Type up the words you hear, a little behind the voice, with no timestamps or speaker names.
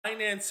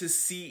Binance's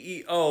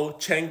CEO,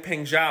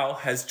 Changpeng Zhao,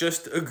 has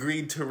just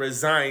agreed to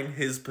resign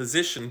his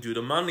position due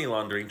to money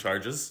laundering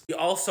charges. He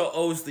also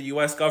owes the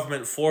US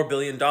government $4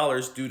 billion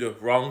due to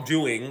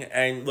wrongdoing,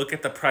 and look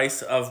at the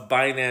price of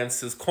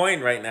Binance's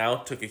coin right now,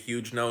 took a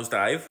huge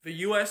nosedive. The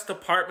US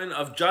Department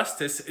of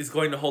Justice is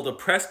going to hold a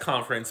press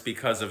conference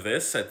because of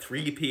this at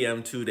 3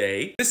 p.m.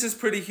 today. This is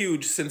pretty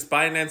huge since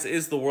Binance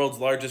is the world's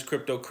largest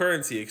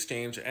cryptocurrency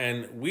exchange,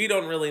 and we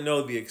don't really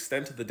know the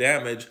extent of the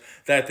damage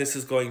that this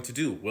is going to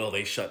do. Will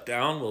they shut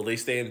down? Will they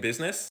stay in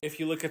business? If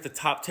you look at the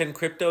top 10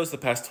 cryptos, the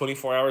past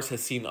 24 hours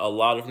has seen a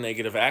lot of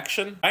negative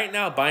action. Right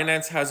now,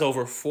 Binance has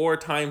over 4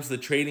 times the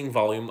trading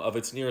volume of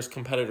its nearest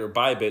competitor,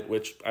 Bybit,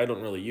 which I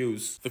don't really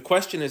use. The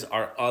question is,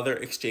 are other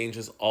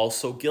exchanges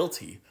also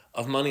guilty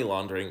of money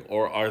laundering,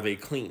 or are they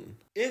clean?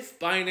 If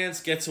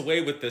Binance gets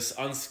away with this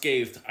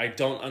unscathed, I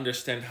don't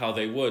understand how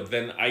they would.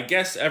 Then I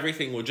guess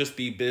everything would just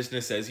be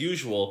business as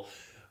usual.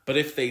 But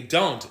if they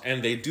don't,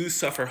 and they do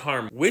suffer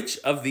harm, which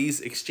of these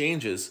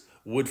exchanges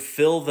would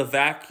fill the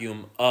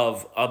vacuum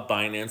of a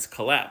Binance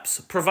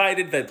collapse,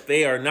 provided that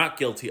they are not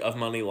guilty of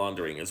money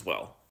laundering as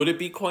well? Would it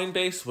be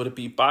Coinbase? Would it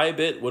be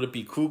Bybit? Would it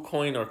be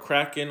KuCoin or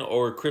Kraken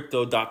or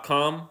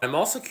Crypto.com? I'm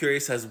also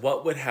curious as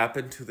what would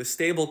happen to the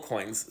stable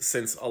coins,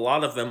 since a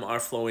lot of them are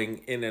flowing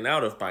in and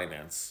out of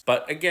Binance.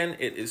 But again,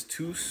 it is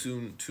too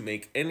soon to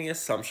make any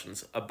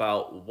assumptions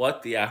about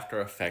what the after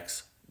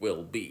effects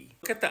will be.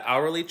 Look at the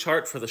hourly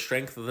chart for the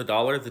strength of the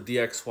dollar, the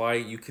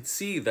DXY. You could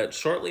see that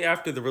shortly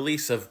after the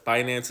release of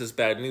Binance's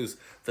bad news,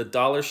 the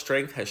dollar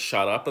strength has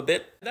shot up a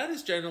bit. That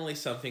is generally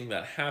something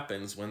that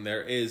happens when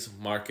there is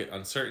market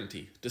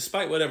uncertainty,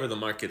 despite whatever the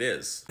market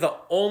is. The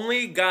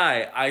only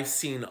guy I've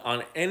seen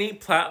on any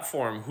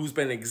platform who's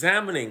been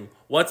examining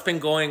what's been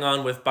going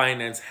on with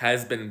Binance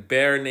has been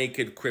Bare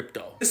Naked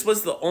Crypto. This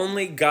was the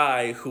only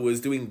guy who was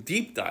doing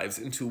deep dives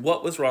into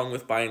what was wrong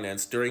with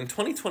Binance during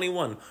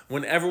 2021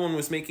 when everyone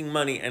was making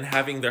money and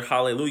having their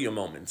hallelujah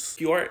moments.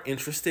 If you are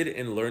interested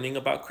in learning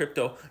about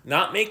crypto,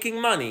 not making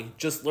money,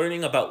 just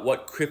learning about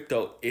what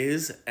crypto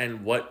is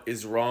and what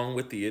is wrong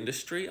with the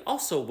industry,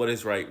 also what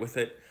is right with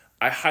it,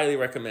 I highly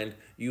recommend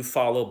you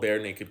follow Bare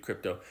Naked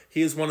Crypto.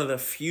 He is one of the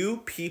few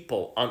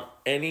people on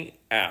any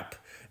app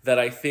that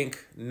I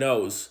think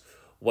knows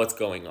what's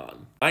going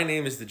on. My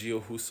name is the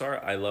Geo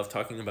Husar. I love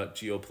talking about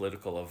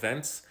geopolitical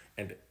events,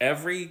 and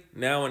every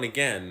now and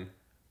again,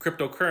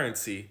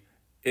 cryptocurrency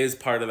is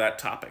part of that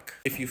topic.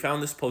 If you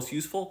found this post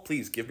useful,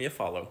 please give me a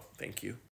follow. Thank you.